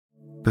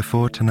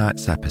Before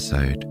tonight's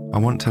episode, I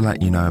want to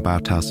let you know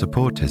about our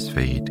supporters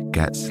feed,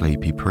 Get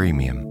Sleepy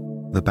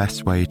Premium, the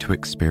best way to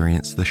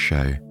experience the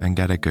show and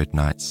get a good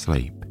night's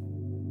sleep.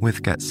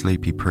 With Get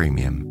Sleepy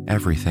Premium,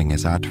 everything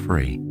is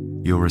ad-free.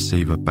 You'll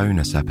receive a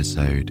bonus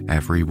episode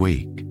every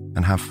week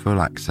and have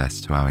full access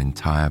to our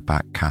entire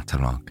back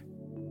catalogue.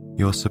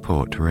 Your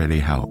support really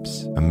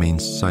helps and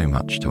means so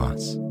much to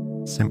us.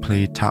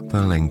 Simply tap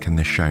the link in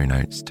the show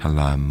notes to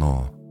learn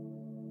more.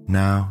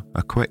 Now,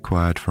 a quick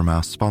word from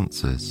our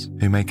sponsors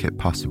who make it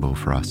possible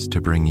for us to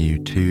bring you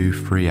 2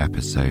 free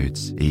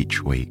episodes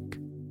each week.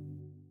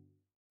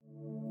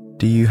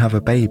 Do you have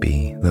a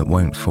baby that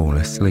won't fall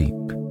asleep?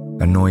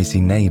 A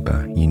noisy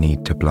neighbour you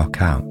need to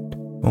block out?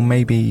 Or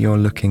maybe you're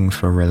looking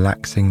for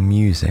relaxing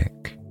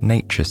music,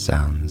 nature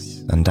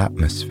sounds and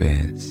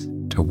atmospheres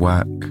to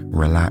work,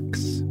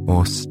 relax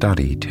or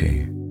study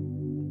to?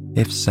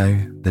 If so,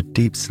 the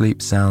Deep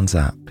Sleep Sounds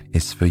app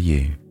is for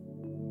you.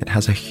 It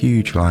has a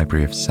huge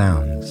library of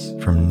sounds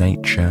from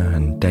nature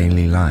and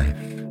daily life,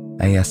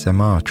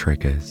 ASMR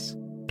triggers,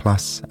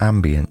 plus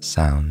ambient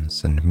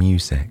sounds and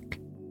music.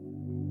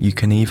 You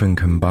can even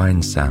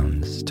combine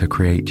sounds to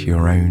create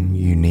your own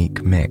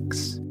unique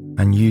mix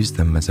and use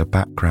them as a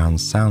background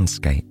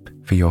soundscape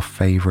for your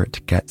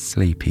favourite Get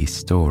Sleepy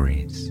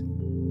stories.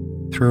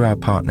 Through our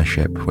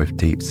partnership with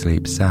Deep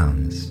Sleep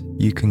Sounds,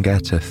 you can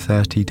get a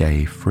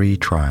 30-day free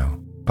trial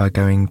by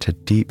going to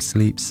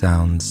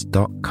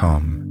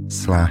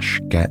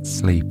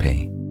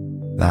deepsleepsounds.com/getsleepy.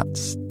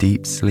 That's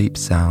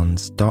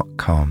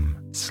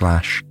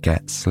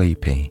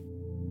deepsleepsounds.com/getsleepy.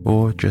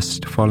 Or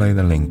just follow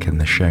the link in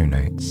the show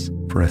notes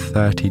for a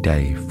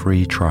 30-day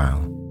free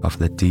trial of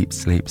the Deep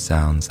Sleep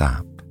Sounds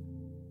app.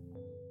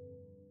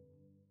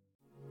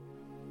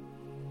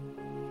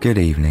 Good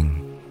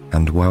evening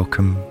and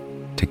welcome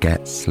to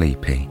Get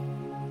Sleepy,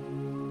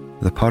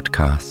 the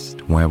podcast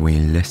where we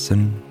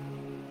listen,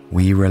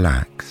 we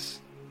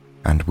relax,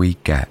 and we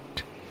get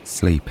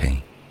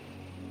sleepy.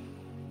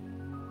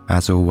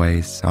 As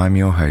always, I'm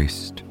your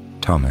host,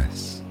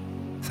 Thomas.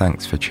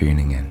 Thanks for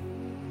tuning in.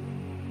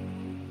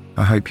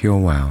 I hope you're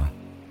well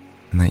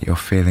and that you're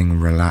feeling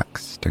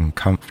relaxed and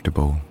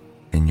comfortable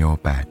in your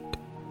bed.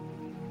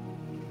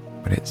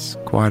 But it's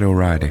quite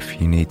alright if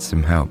you need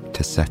some help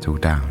to settle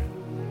down,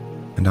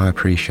 and I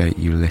appreciate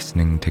you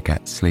listening to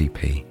Get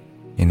Sleepy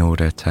in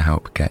order to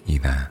help get you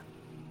there.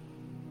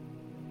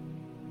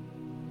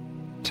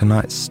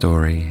 Tonight's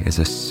story is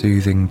a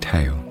soothing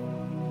tale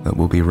that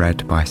will be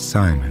read by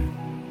Simon,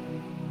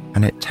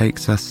 and it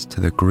takes us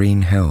to the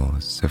green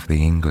hills of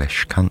the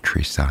English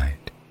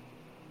countryside.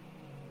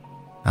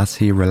 As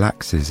he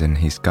relaxes in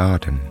his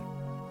garden,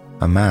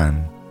 a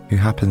man who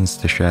happens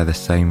to share the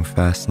same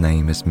first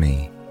name as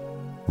me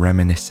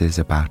reminisces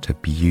about a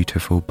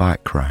beautiful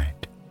bike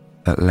ride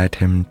that led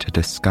him to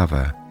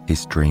discover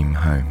his dream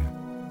home.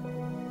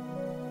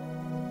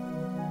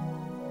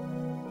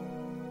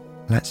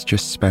 Let's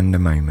just spend a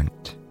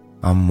moment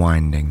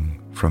unwinding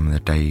from the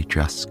day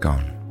just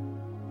gone.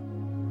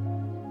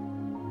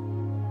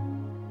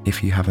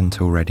 If you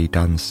haven't already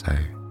done so,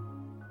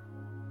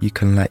 you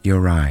can let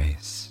your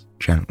eyes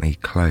gently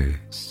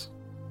close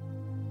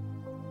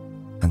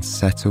and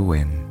settle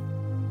in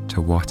to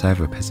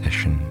whatever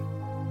position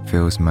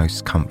feels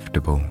most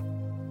comfortable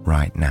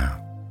right now.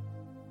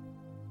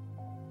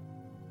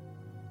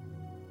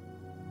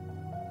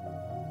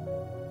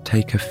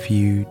 Take a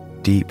few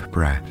deep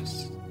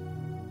breaths,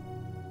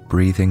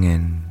 breathing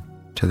in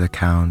to the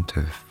count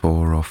of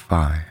 4 or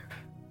 5,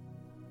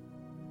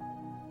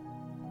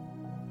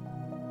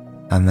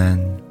 and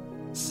then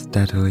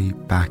steadily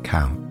back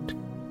out,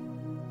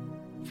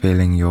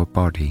 feeling your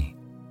body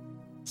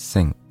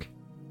sink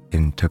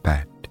into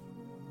bed.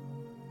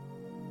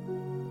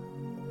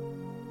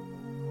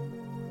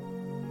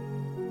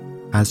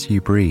 As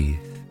you breathe,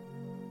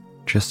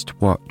 just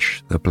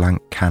watch the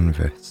blank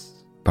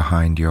canvas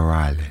behind your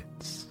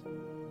eyelids.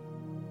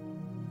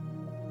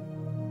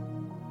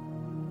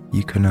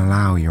 You can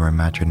allow your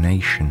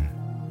imagination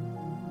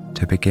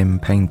to begin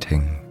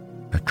painting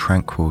a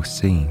tranquil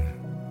scene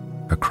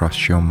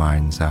across your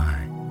mind's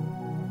eye.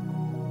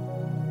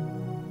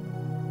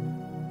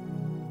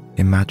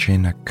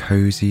 Imagine a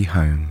cozy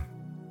home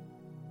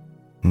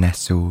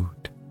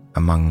nestled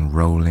among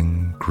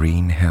rolling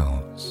green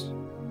hills,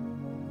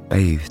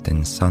 bathed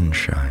in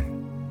sunshine.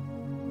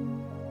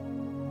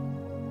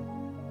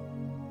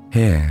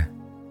 Here,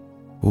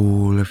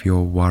 all of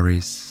your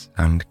worries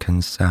and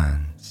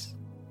concerns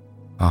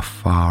are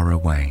far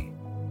away.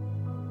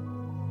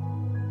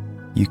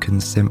 You can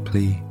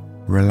simply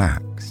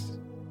relax.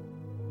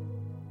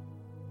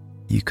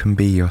 You can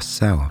be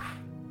yourself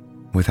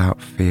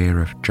without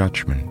fear of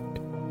judgment.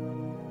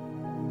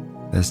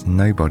 There's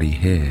nobody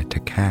here to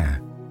care.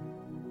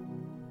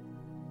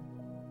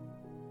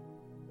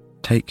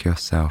 Take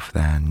yourself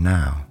there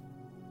now,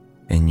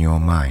 in your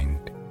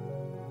mind.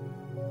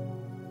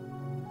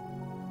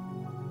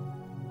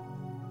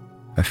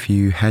 A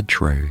few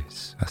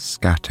hedgerows are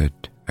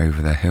scattered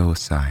over the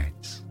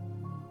hillsides.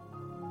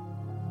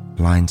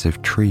 Lines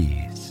of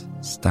trees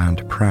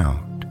stand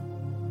proud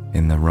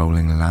in the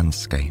rolling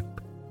landscape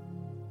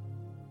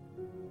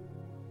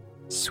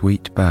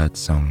Sweet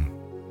birdsong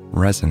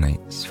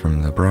resonates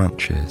from the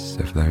branches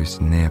of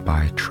those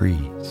nearby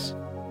trees,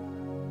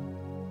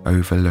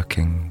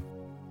 overlooking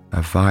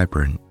a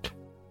vibrant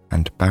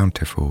and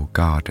bountiful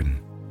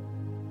garden.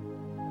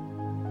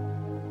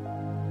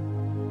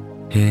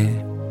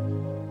 Here,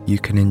 you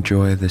can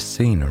enjoy the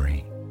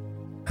scenery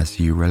as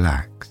you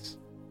relax,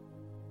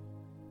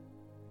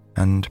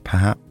 and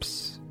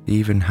perhaps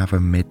even have a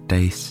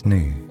midday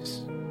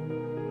snooze.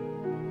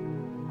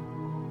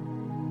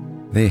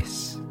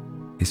 This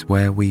is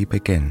where we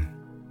begin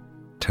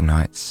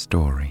tonight's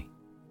story.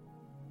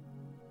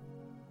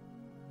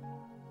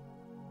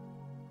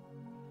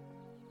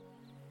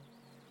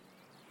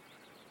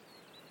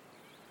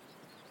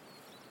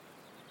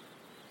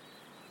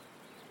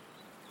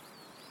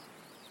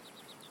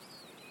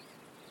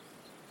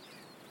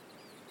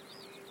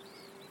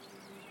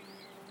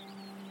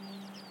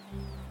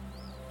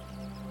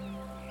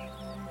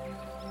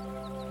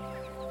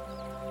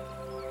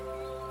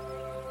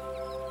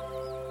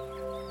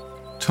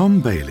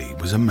 Tom Bailey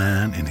was a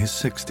man in his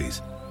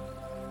 60s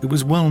who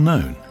was well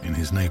known in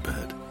his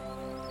neighbourhood.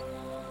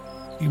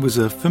 He was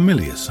a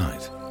familiar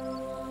sight,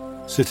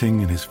 sitting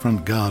in his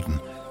front garden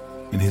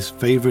in his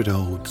favourite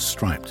old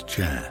striped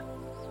chair.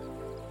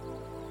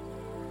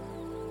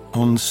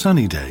 On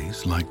sunny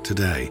days like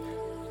today,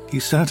 he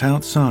sat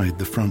outside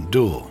the front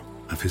door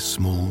of his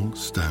small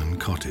stone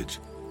cottage.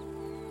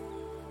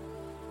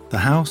 The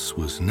house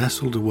was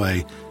nestled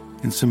away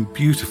in some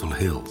beautiful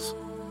hills,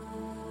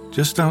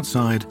 just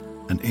outside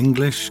an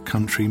English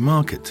country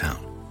market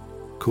town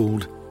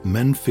called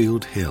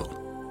Menfield Hill.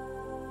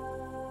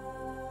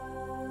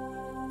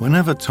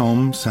 Whenever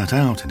Tom sat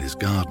out in his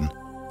garden,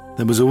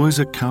 there was always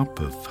a cup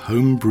of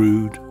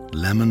home-brewed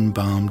lemon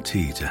balm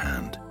tea to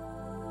hand.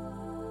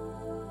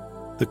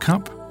 The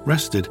cup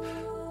rested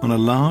on a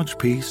large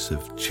piece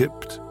of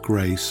chipped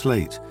grey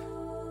slate,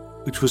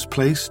 which was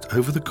placed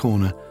over the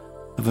corner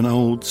of an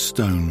old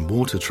stone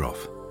water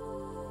trough.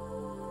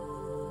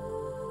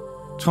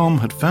 Tom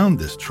had found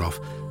this trough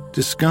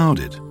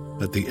discarded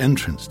at the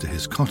entrance to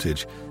his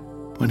cottage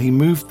when he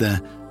moved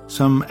there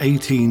some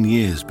 18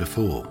 years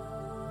before.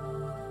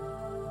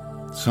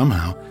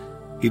 Somehow,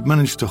 he'd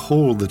managed to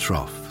haul the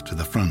trough to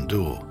the front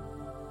door.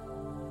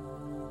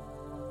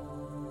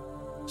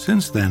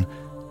 Since then,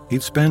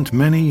 he'd spent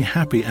many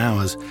happy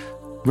hours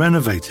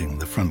renovating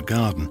the front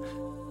garden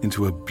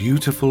into a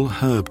beautiful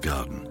herb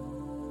garden.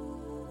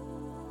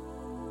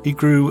 He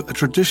grew a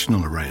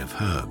traditional array of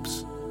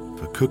herbs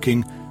for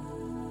cooking,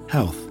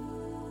 health,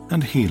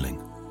 and healing.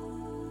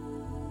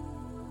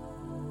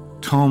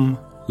 Tom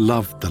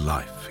loved the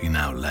life he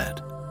now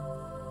led.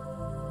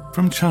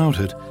 From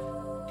childhood,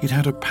 he'd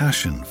had a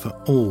passion for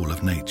all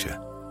of nature,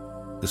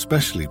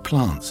 especially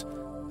plants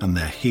and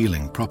their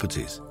healing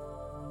properties.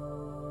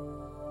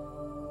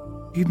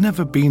 He'd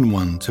never been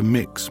one to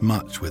mix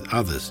much with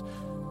others,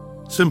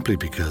 simply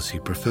because he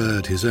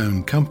preferred his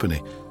own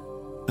company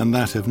and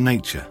that of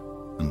nature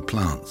and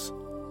plants.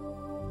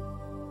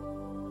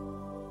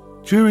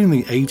 During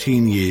the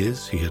 18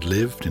 years he had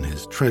lived in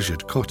his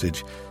treasured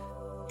cottage,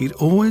 he'd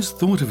always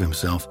thought of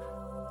himself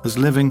as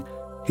living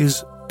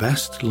his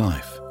best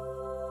life.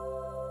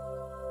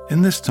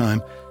 In this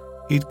time,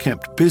 he'd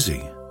kept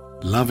busy,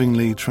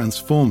 lovingly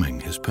transforming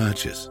his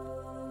purchase.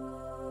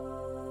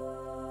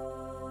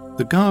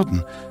 The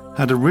garden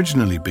had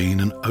originally been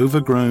an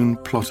overgrown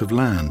plot of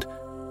land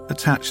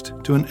attached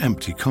to an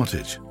empty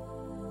cottage.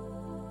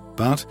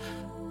 But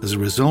as a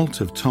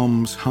result of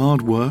Tom's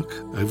hard work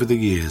over the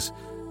years,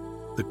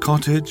 the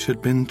cottage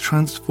had been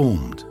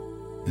transformed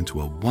into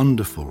a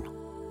wonderful,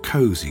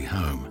 cosy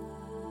home.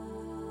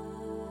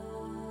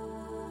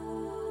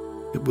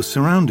 It was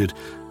surrounded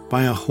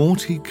by a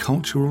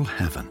horticultural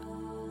heaven,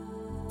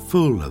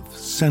 full of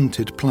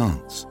scented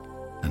plants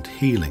and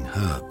healing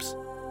herbs.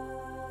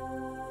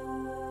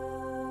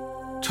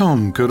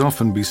 Tom could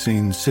often be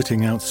seen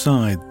sitting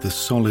outside the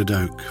solid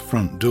oak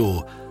front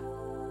door,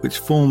 which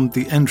formed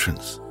the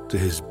entrance to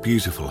his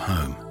beautiful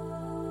home.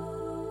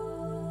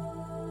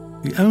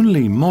 The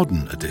only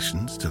modern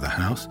additions to the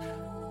house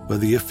were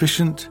the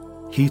efficient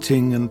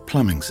heating and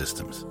plumbing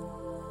systems.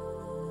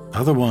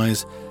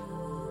 Otherwise,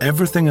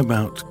 everything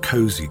about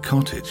Cosy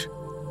Cottage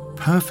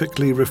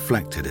perfectly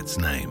reflected its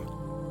name.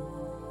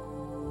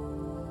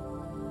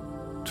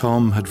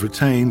 Tom had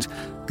retained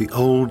the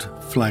old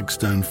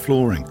flagstone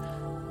flooring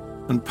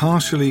and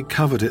partially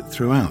covered it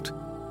throughout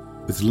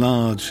with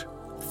large,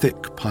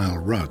 thick pile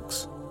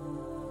rugs.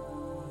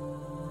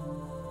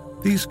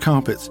 These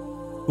carpets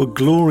were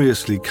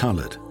gloriously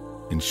coloured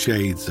in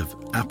shades of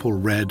apple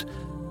red,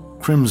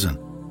 crimson,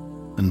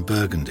 and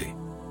burgundy.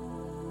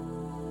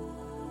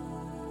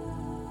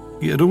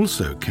 He had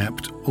also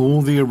kept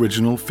all the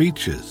original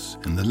features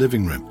in the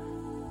living room.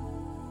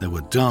 There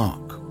were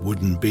dark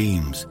wooden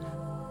beams,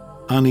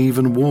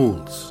 uneven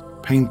walls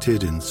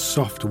painted in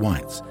soft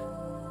whites,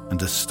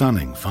 and a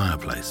stunning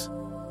fireplace.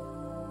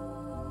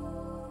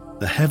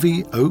 The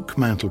heavy oak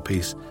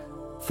mantelpiece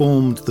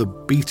formed the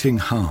beating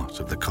heart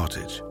of the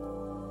cottage.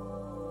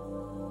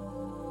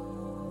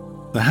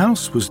 The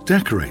house was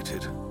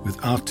decorated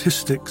with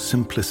artistic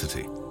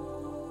simplicity.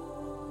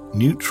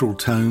 Neutral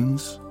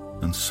tones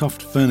and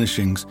soft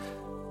furnishings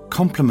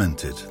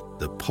complemented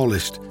the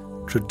polished,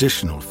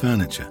 traditional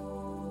furniture.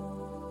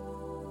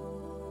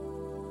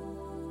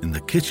 In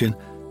the kitchen,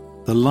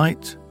 the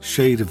light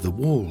shade of the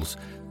walls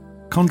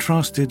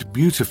contrasted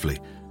beautifully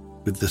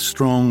with the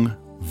strong,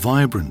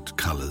 vibrant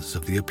colours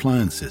of the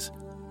appliances.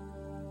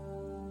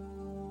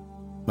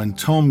 When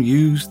Tom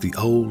used the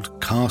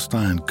old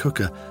cast-iron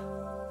cooker,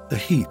 the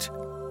heat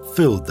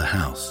filled the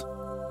house.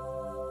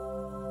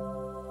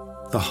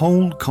 The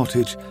whole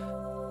cottage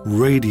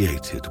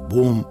radiated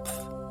warmth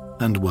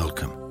and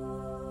welcome.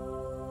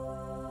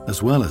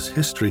 As well as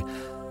history,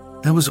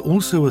 there was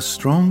also a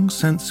strong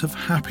sense of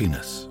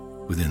happiness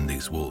within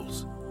these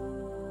walls.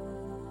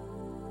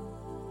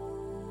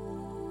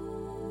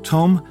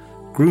 Tom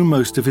grew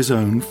most of his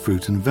own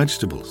fruit and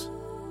vegetables,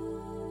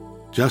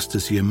 just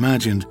as he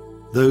imagined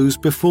those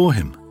before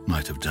him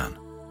might have done.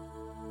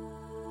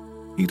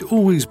 He'd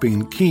always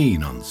been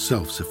keen on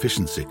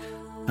self-sufficiency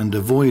and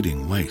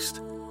avoiding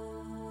waste.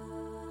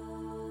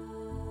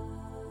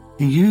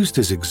 He used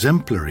his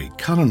exemplary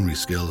culinary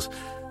skills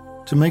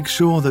to make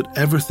sure that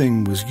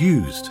everything was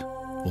used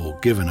or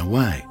given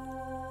away.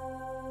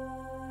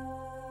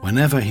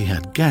 Whenever he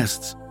had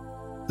guests,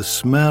 the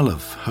smell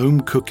of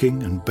home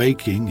cooking and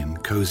baking in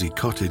Cosy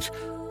Cottage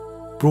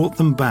brought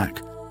them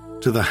back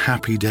to the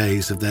happy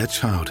days of their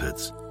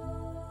childhoods.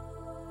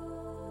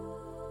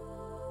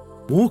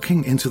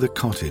 Walking into the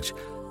cottage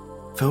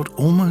felt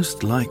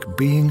almost like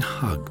being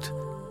hugged,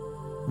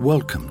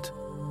 welcomed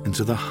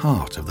into the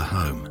heart of the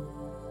home.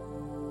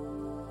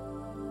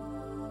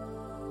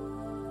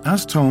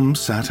 As Tom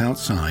sat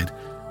outside,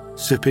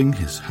 sipping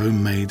his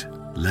homemade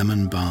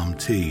lemon balm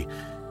tea,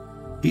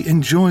 he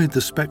enjoyed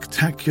the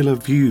spectacular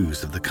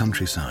views of the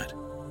countryside.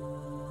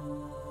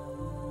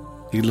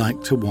 He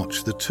liked to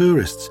watch the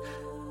tourists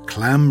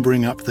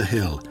clambering up the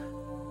hill,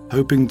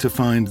 hoping to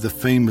find the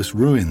famous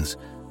ruins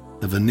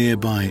of a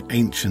nearby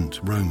ancient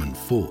Roman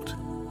fort.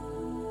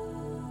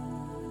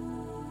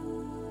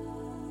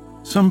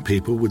 Some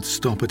people would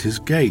stop at his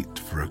gate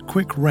for a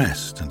quick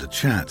rest and a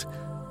chat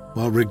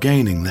while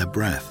regaining their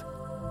breath.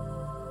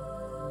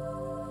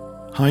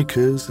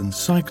 Hikers and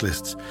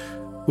cyclists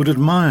would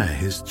admire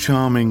his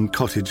charming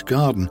cottage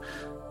garden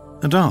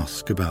and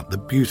ask about the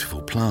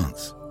beautiful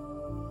plants.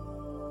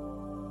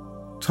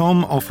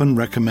 Tom often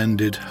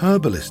recommended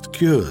herbalist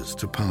cures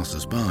to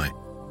passers-by,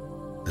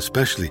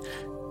 especially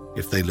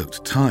if they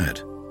looked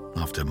tired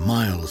after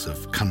miles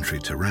of country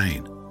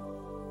terrain.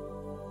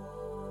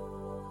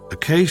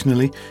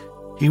 Occasionally,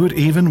 he would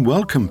even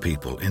welcome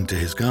people into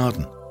his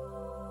garden.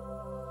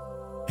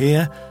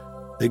 Here,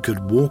 they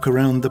could walk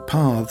around the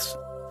paths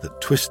that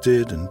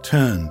twisted and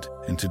turned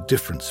into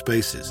different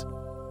spaces.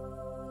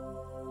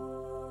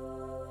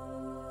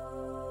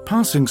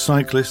 Passing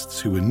cyclists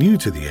who were new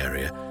to the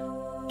area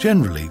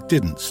generally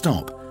didn't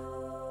stop,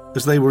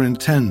 as they were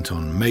intent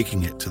on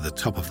making it to the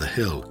top of the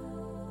hill.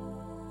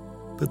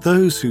 But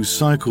those who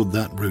cycled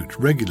that route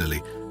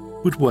regularly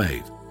would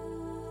wave.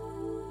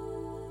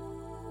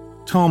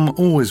 Tom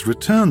always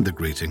returned the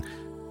greeting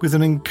with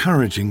an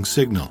encouraging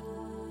signal.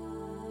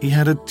 He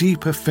had a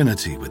deep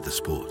affinity with the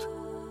sport.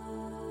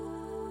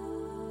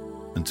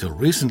 Until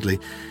recently,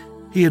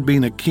 he had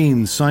been a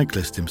keen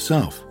cyclist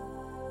himself.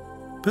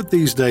 But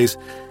these days,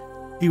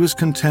 he was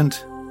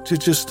content to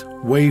just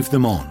wave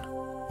them on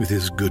with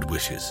his good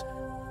wishes.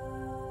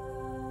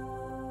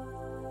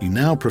 He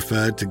now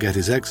preferred to get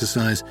his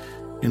exercise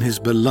in his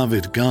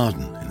beloved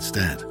garden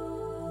instead.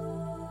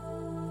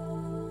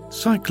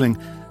 Cycling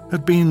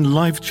had been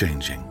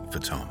life-changing for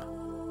Tom.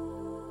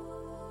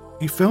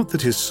 He felt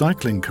that his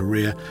cycling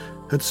career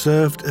had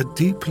served a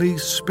deeply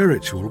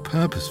spiritual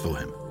purpose for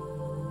him.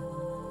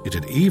 It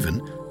had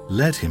even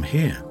led him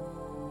here.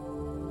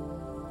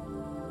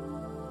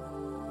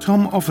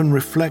 Tom often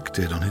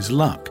reflected on his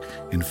luck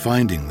in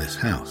finding this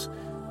house,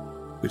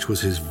 which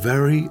was his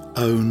very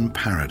own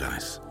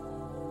paradise.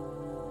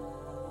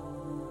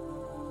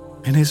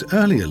 In his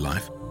earlier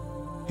life,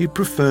 he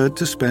preferred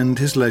to spend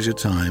his leisure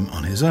time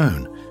on his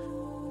own,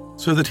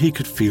 so that he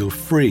could feel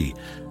free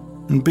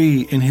and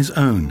be in his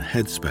own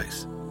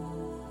headspace.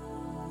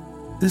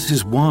 This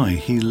is why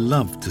he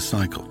loved to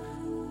cycle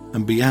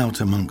and be out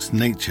amongst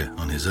nature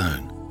on his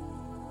own.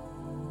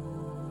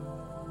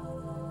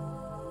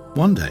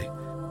 One day,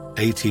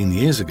 18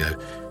 years ago,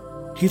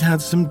 he'd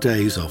had some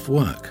days off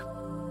work.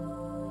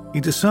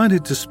 He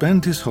decided to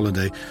spend his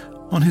holiday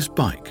on his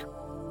bike,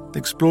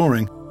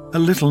 exploring a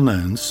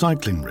little-known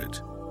cycling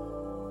route.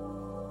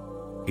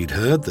 He'd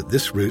heard that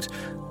this route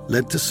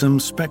led to some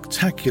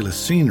spectacular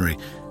scenery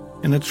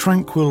in a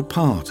tranquil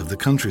part of the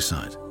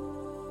countryside.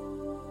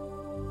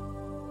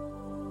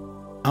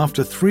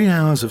 After 3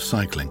 hours of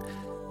cycling,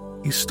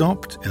 he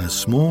stopped in a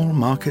small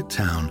market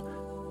town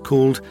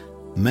called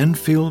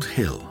Menfield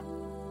Hill.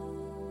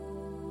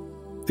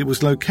 It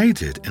was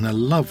located in a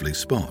lovely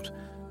spot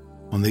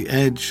on the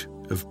edge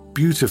of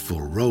beautiful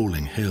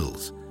rolling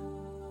hills.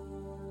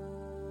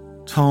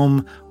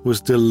 Tom was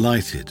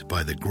delighted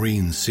by the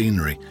green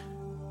scenery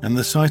and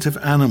the sight of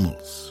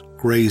animals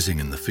grazing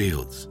in the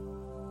fields.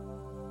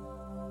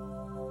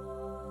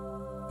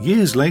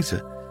 Years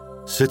later,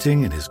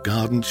 sitting in his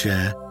garden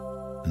chair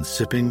and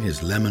sipping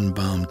his lemon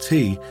balm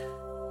tea,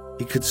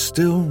 he could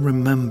still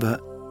remember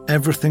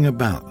everything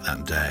about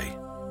that day.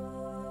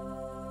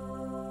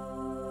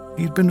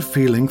 He'd been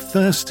feeling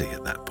thirsty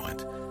at that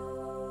point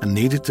and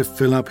needed to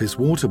fill up his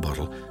water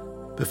bottle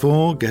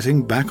before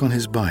getting back on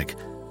his bike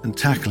and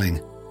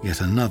tackling yet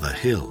another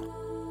hill.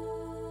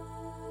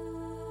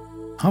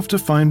 After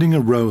finding a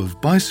row of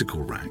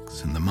bicycle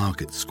racks in the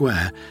market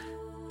square,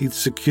 he'd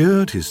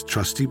secured his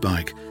trusty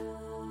bike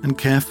and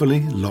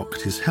carefully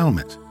locked his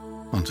helmet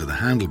onto the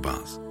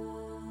handlebars.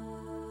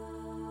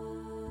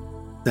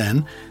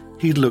 Then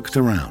he'd looked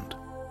around,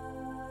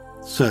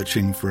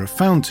 searching for a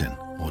fountain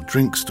or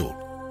drink stall.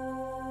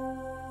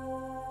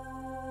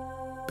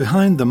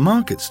 Behind the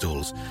market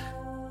stalls,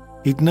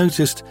 he'd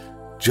noticed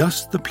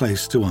just the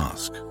place to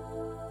ask.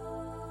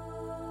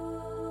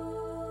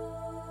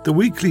 The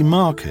weekly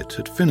market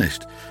had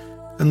finished,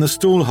 and the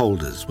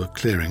stallholders were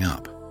clearing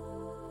up.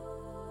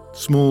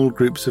 Small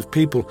groups of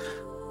people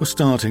were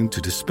starting to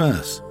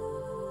disperse.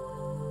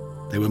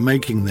 They were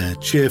making their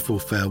cheerful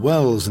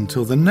farewells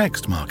until the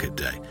next market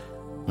day,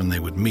 when they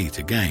would meet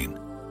again.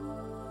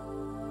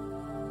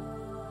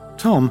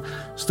 Tom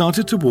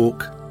started to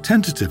walk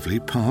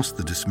tentatively past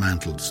the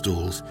dismantled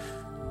stalls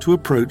to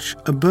approach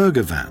a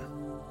burger van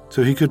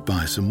so he could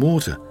buy some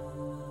water.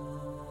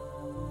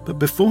 But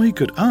before he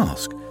could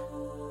ask,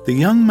 the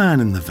young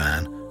man in the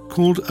van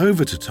called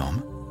over to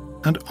Tom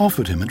and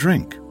offered him a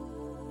drink.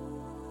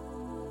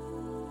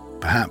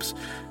 Perhaps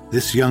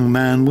this young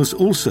man was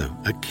also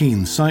a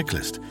keen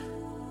cyclist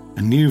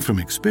and knew from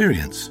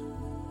experience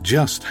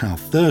just how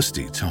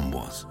thirsty Tom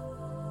was.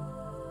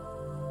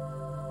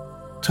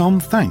 Tom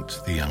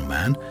thanked the young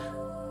man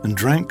and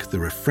drank the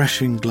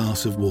refreshing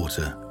glass of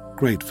water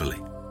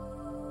gratefully.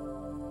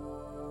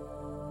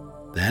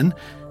 Then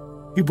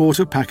he bought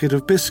a packet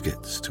of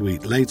biscuits to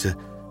eat later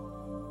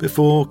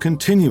before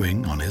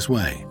continuing on his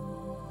way.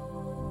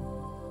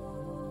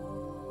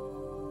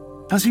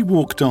 As he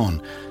walked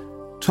on,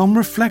 Tom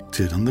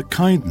reflected on the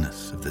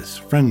kindness of this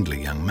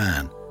friendly young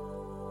man.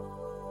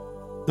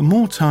 The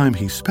more time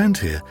he spent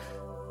here,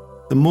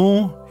 the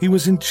more he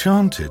was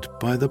enchanted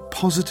by the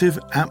positive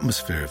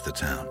atmosphere of the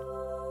town.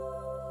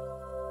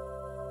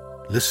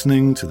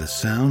 Listening to the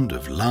sound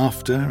of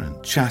laughter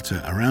and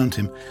chatter around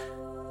him,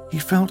 he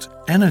felt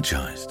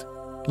energized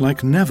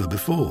like never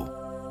before.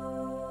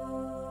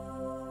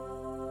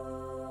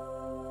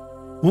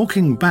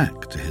 Walking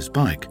back to his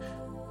bike,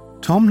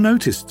 Tom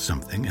noticed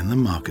something in the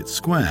market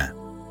square.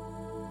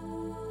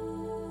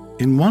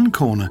 In one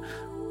corner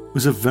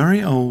was a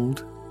very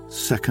old,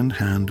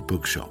 second-hand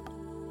bookshop.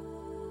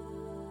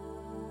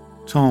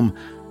 Tom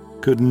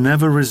could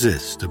never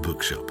resist a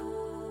bookshop,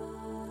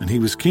 and he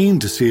was keen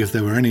to see if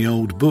there were any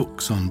old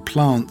books on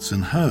plants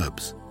and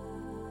herbs.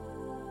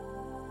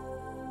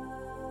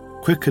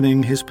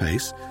 Quickening his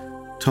pace,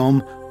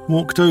 Tom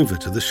walked over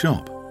to the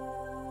shop.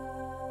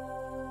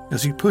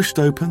 As he pushed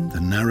open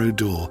the narrow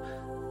door,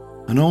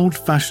 an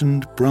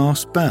old-fashioned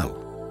brass bell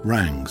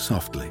rang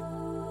softly.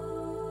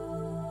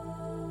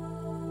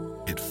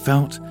 It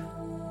felt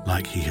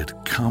like he had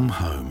come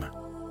home.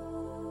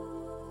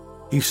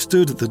 He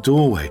stood at the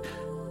doorway,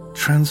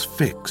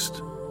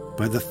 transfixed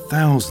by the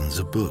thousands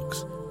of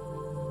books.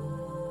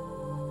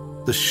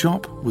 The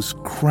shop was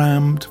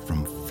crammed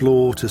from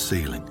floor to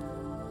ceiling.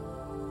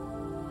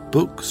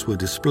 Books were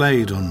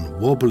displayed on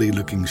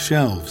wobbly-looking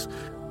shelves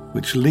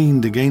which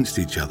leaned against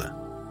each other.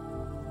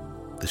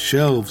 The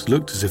shelves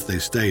looked as if they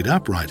stayed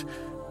upright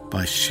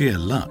by sheer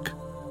luck.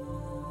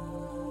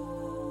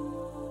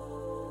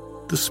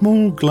 The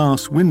small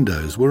glass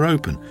windows were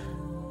open,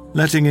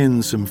 letting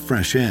in some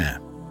fresh air.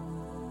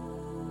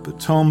 But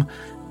Tom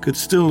could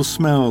still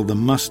smell the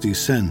musty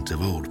scent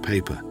of old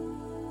paper.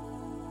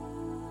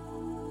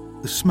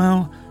 The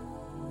smell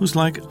was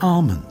like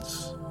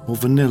almonds or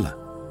vanilla,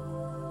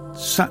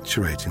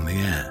 saturating the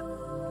air.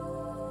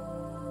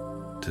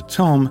 To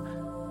Tom,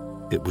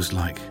 it was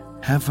like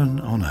heaven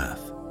on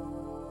earth.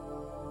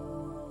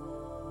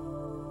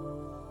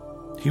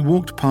 He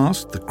walked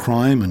past the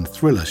crime and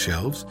thriller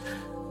shelves,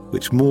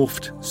 which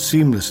morphed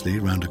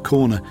seamlessly round a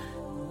corner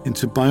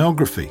into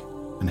biography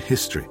and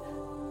history.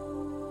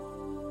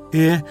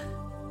 Here,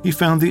 he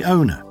found the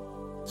owner,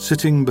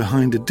 sitting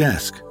behind a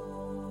desk,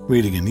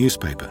 reading a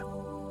newspaper.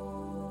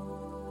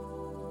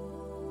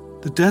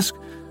 The desk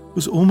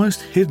was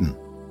almost hidden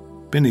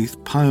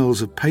beneath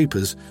piles of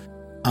papers,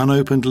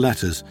 unopened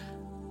letters,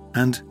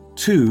 and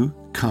 2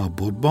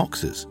 cardboard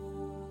boxes.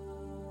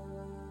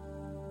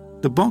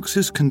 The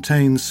boxes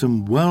contained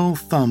some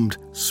well-thumbed,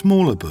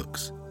 smaller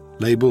books,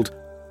 labelled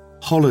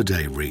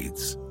holiday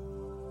reads.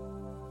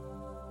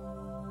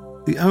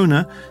 The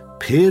owner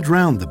peered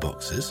round the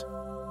boxes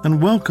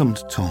and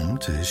welcomed Tom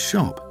to his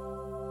shop.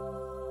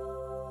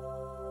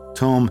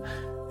 Tom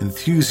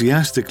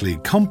enthusiastically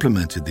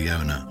complimented the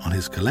owner on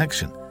his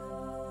collection.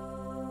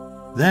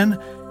 Then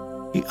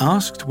he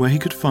asked where he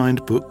could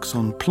find books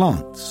on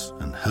plants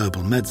and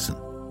herbal medicine.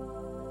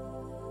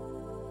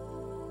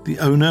 the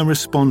owner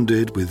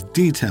responded with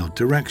detailed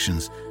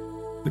directions,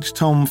 which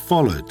Tom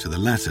followed to the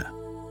letter.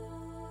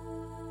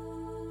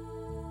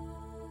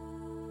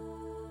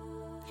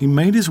 He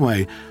made his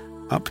way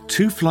up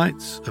 2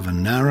 flights of a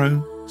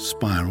narrow,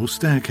 spiral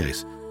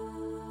staircase,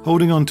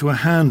 holding onto a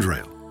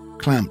handrail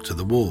clamped to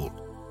the wall.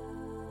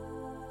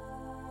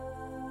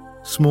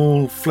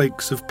 Small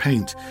flakes of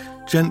paint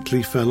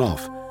gently fell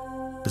off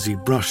as he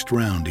brushed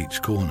round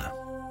each corner.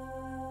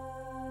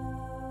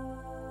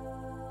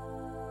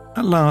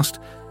 At last,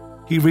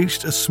 he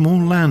reached a small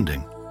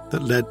landing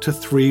that led to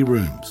 3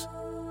 rooms.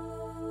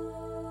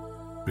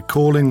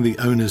 Recalling the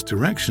owner's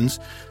directions,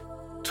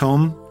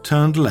 Tom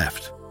turned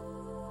left,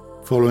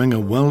 following a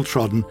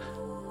well-trodden,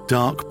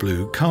 dark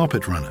blue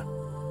carpet runner.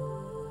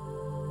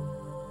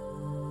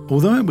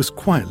 Although it was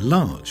quite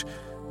large,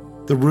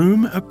 the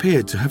room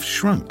appeared to have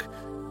shrunk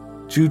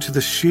due to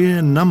the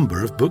sheer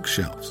number of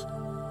bookshelves.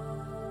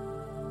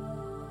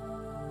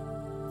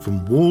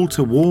 From wall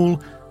to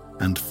wall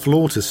and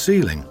floor to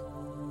ceiling,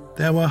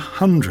 there were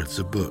hundreds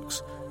of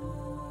books,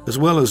 as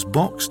well as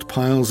boxed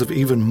piles of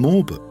even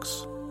more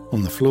books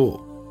on the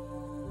floor.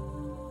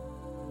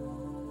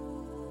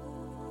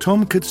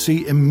 Tom could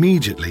see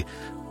immediately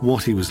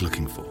what he was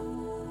looking for.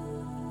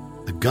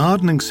 The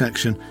gardening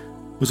section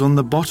was on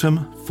the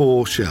bottom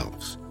 4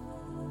 shelves,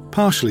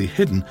 partially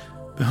hidden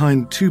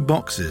behind 2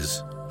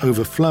 boxes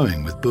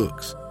overflowing with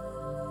books.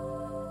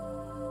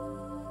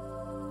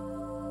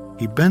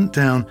 He bent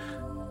down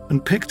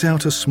and picked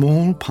out a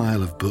small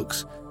pile of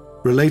books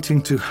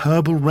relating to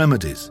herbal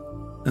remedies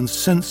and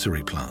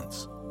sensory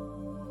plants.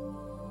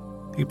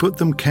 He put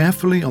them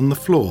carefully on the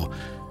floor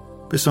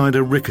beside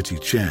a rickety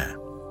chair.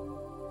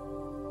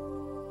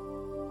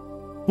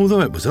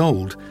 Although it was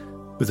old,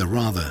 with a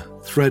rather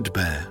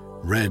threadbare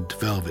red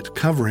velvet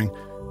covering,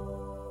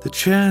 the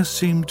chair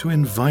seemed to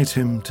invite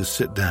him to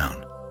sit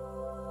down.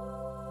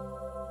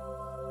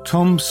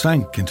 Tom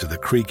sank into the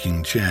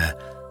creaking chair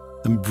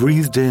and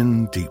breathed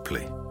in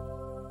deeply,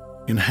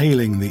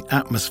 inhaling the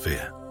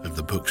atmosphere of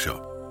the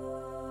bookshop.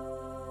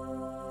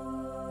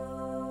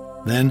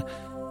 Then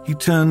he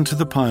turned to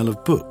the pile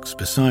of books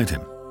beside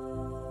him.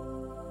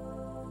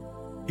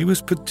 He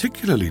was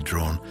particularly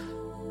drawn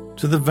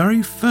to the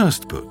very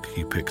first book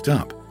he picked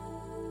up,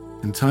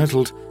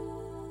 entitled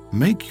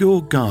 "Make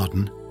Your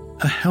Garden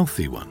a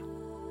Healthy One."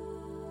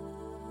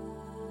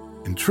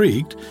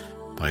 Intrigued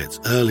by its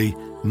early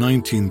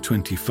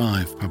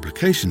 1925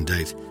 publication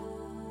date,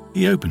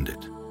 he opened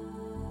it.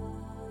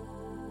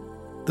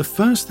 The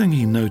first thing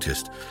he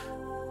noticed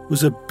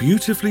was a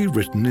beautifully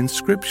written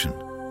inscription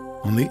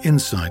on the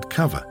inside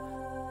cover.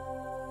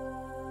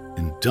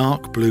 In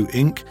dark blue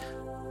ink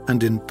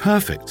and in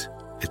perfect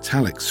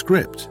italic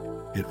script,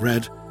 it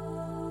read,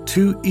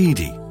 "To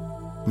Edie,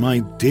 my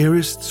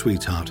dearest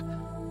sweetheart,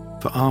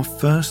 for our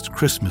first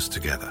Christmas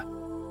together.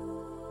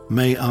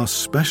 May our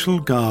special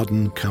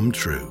garden come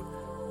true.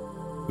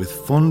 With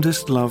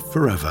fondest love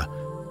forever,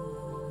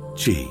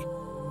 G.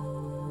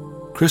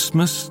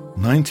 Christmas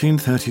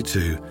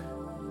 1932,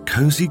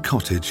 Cozy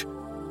Cottage,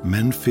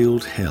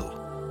 Menfield Hill."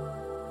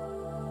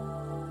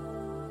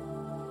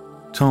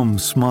 Tom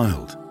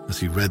smiled as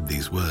he read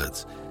these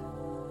words.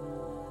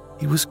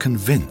 He was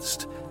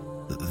convinced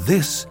that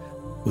this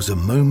was a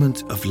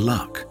moment of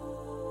luck,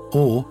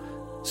 or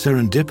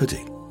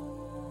serendipity.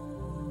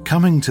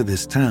 Coming to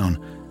this town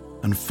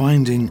and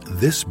finding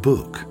this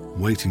book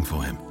waiting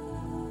for him.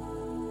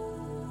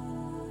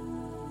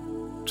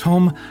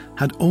 Tom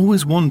had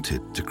always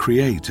wanted to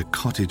create a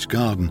cottage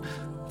garden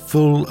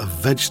full of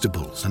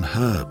vegetables and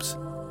herbs.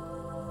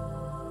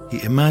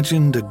 He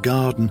imagined a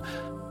garden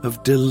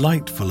of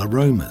delightful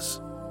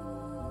aromas,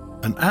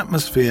 an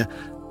atmosphere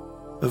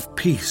of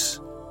peace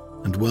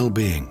and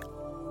well-being.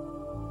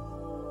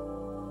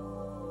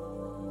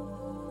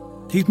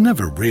 He'd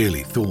never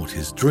really thought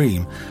his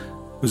dream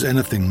was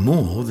anything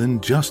more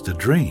than just a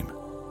dream.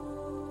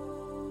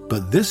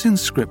 But this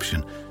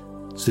inscription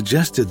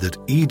suggested that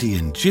Edie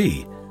and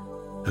G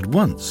had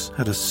once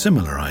had a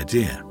similar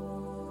idea.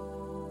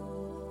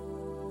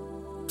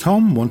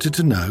 Tom wanted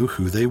to know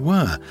who they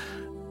were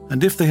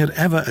and if they had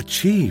ever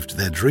achieved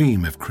their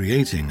dream of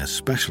creating a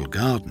special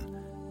garden.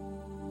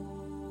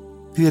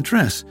 The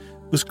address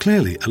was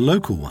clearly a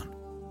local one.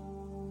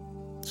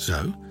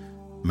 So,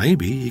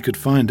 maybe he could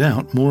find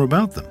out more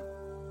about them.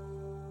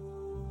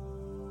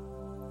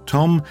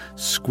 Tom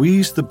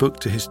squeezed the book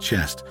to his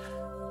chest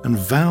and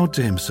vowed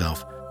to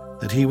himself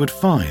that he would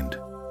find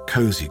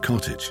Cozy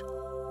Cottage.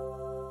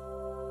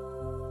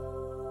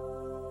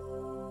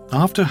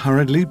 After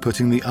hurriedly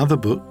putting the other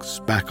books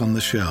back on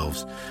the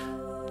shelves,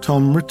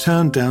 Tom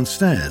returned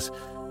downstairs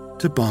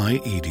to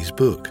buy Edie's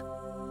book.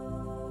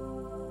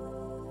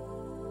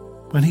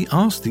 When he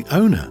asked the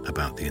owner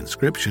about the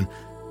inscription,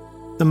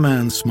 the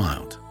man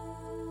smiled.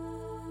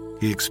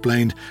 He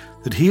explained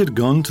that he had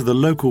gone to the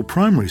local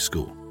primary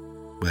school,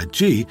 where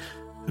G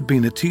had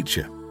been a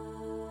teacher.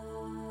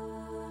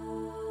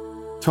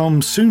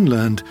 Tom soon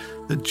learned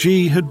that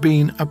G had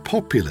been a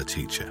popular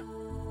teacher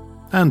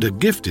and a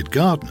gifted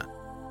gardener.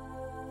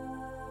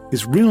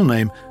 His real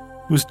name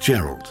was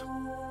Gerald,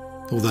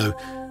 although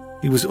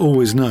He was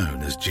always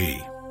known as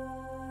G.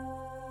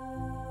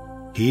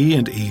 He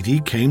and Edie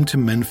came to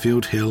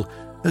Menfield Hill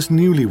as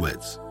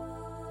newlyweds.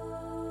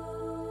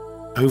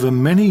 Over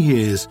many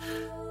years,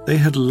 they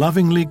had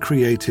lovingly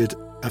created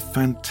a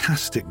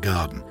fantastic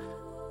garden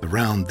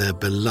around their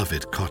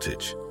beloved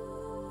cottage.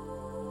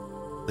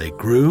 They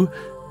grew,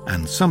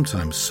 and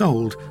sometimes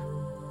sold,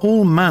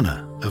 all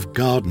manner of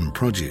garden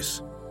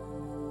produce.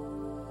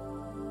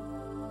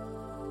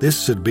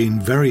 This had been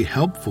very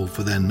helpful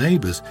for their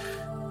neighbours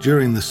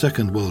during the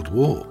Second World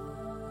War,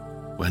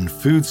 when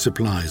food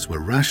supplies were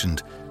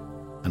rationed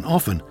and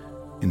often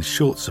in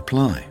short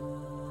supply.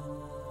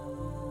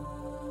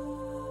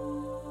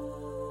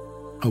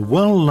 A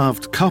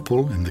well-loved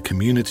couple in the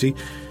community,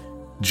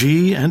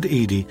 G and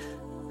Edie,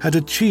 had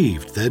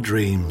achieved their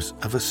dreams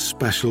of a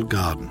special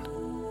garden.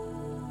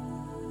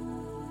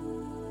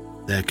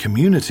 Their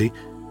community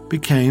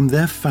became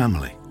their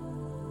family,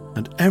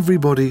 and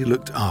everybody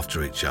looked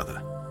after each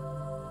other.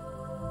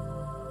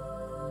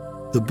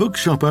 The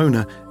bookshop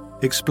owner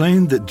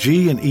explained that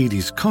G and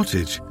Edie's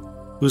cottage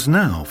was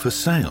now for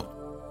sale.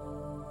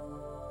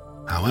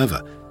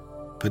 However,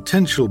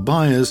 potential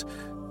buyers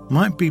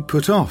might be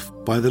put off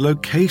by the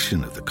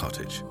location of the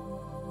cottage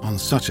on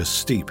such a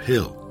steep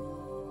hill.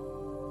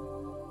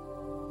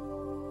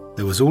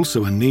 There was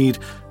also a need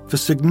for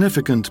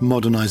significant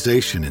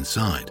modernization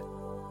inside,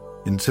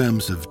 in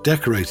terms of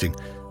decorating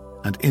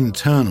and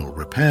internal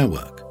repair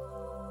work.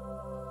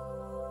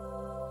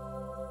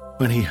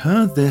 When he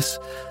heard this,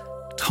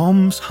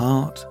 Tom's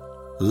heart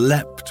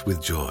leapt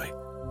with joy.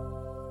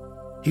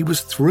 He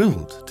was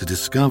thrilled to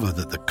discover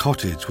that the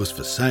cottage was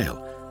for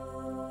sale,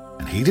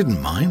 and he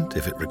didn't mind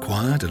if it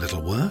required a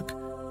little work.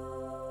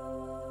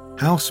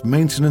 House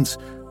maintenance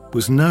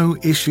was no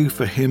issue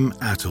for him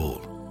at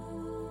all,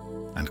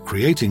 and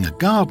creating a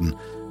garden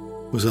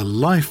was a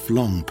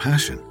lifelong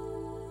passion.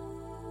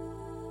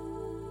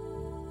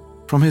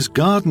 From his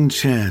garden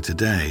chair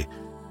today,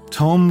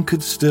 Tom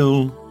could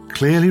still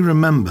clearly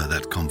remember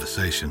that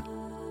conversation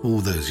all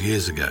those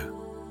years ago.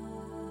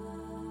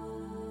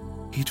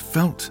 He'd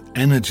felt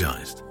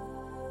energized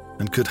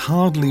and could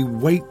hardly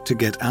wait to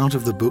get out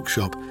of the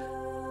bookshop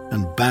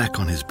and back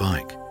on his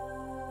bike.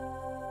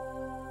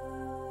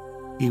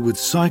 He would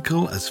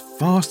cycle as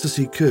fast as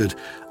he could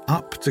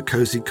up to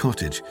Cosy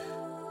Cottage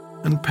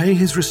and pay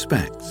his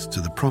respects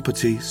to the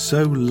property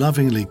so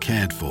lovingly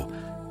cared for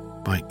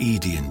by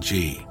Edie and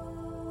G.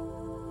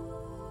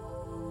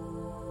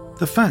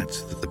 The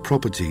fact that the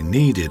property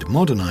needed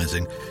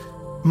modernising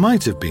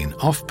might have been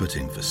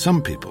off-putting for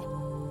some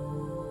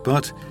people,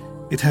 but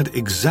it had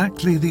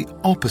exactly the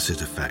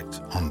opposite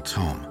effect on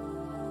Tom,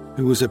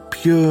 who was a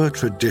pure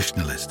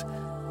traditionalist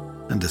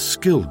and a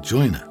skilled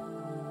joiner.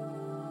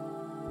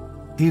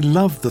 He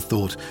loved the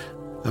thought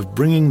of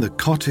bringing the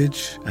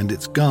cottage and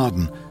its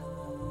garden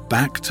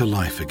back to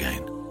life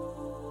again.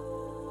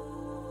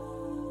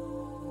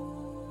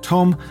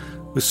 Tom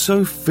was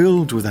so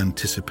filled with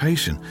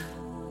anticipation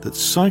that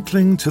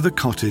cycling to the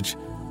cottage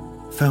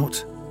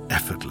felt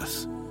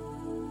effortless.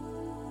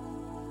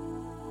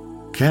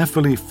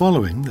 Carefully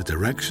following the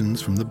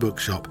directions from the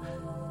bookshop,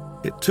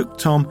 it took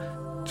Tom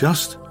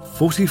just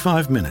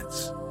 45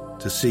 minutes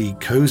to see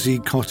Cosy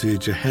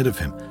Cottage ahead of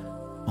him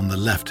on the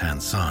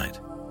left-hand side.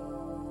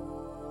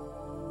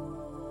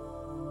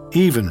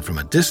 Even from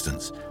a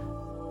distance,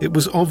 it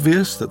was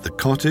obvious that the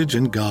cottage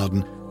and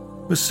garden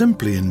was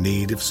simply in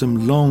need of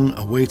some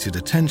long-awaited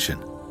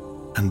attention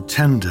and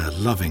tender,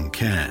 loving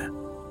care.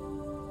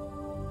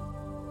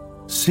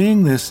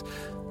 Seeing this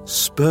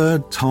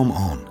spurred Tom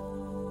on,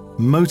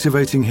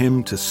 motivating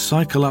him to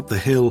cycle up the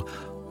hill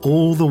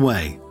all the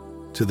way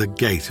to the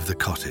gate of the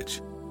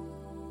cottage.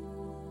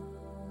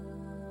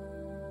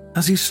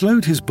 As he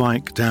slowed his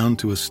bike down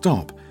to a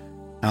stop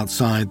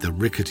outside the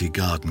rickety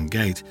garden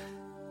gate,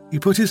 he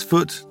put his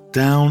foot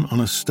down on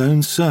a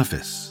stone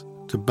surface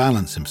to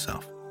balance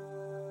himself.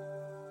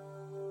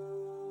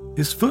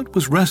 His foot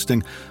was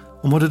resting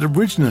on what had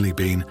originally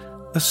been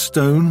a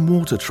stone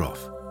water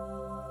trough.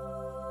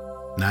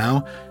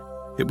 Now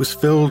it was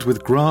filled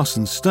with grass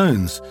and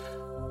stones,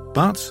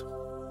 but,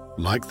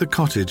 like the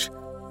cottage,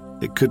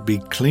 it could be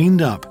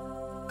cleaned up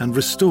and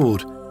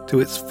restored to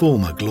its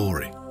former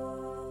glory.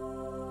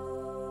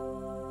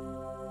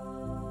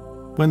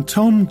 When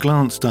Tom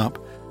glanced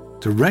up,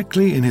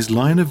 directly in his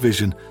line of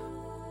vision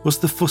was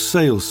the for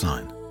sale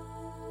sign.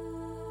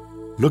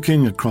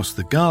 Looking across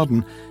the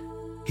garden,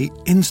 he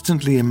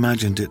instantly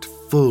imagined it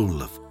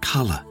full of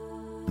colour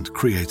and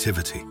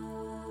creativity.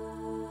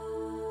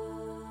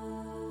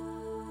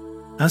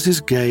 As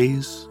his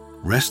gaze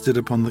rested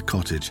upon the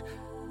cottage,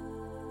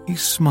 he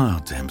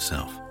smiled to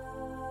himself.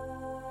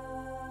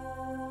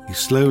 He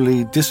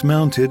slowly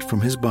dismounted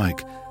from his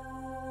bike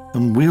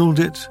and wheeled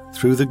it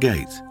through the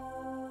gate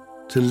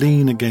to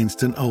lean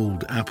against an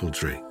old apple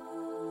tree.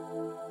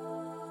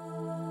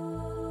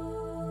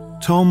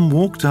 Tom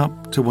walked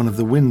up to one of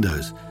the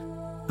windows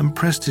and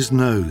pressed his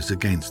nose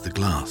against the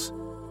glass.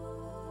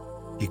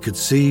 He could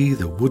see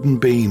the wooden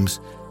beams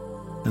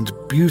and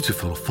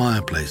beautiful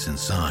fireplace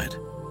inside.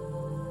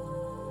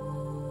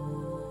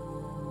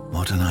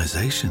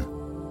 Modernization,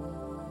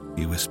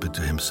 he whispered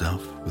to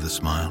himself with a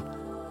smile.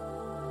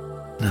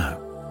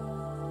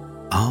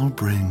 No, I'll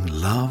bring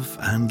love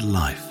and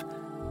life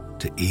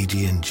to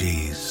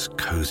ED&G's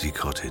cozy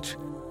cottage.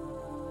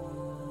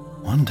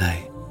 One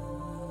day,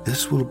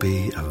 this will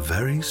be a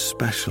very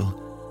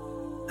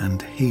special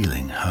and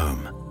healing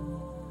home.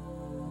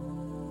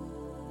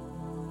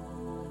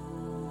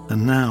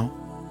 And now,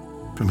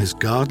 from his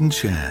garden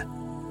chair,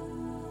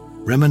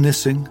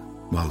 reminiscing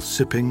while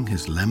sipping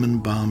his lemon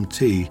balm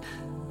tea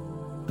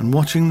and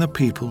watching the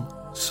people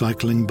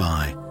cycling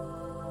by,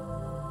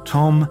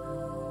 Tom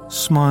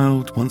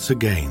smiled once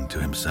again to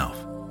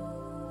himself,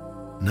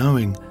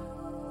 knowing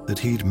that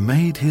he'd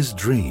made his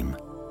dream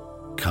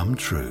come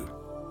true.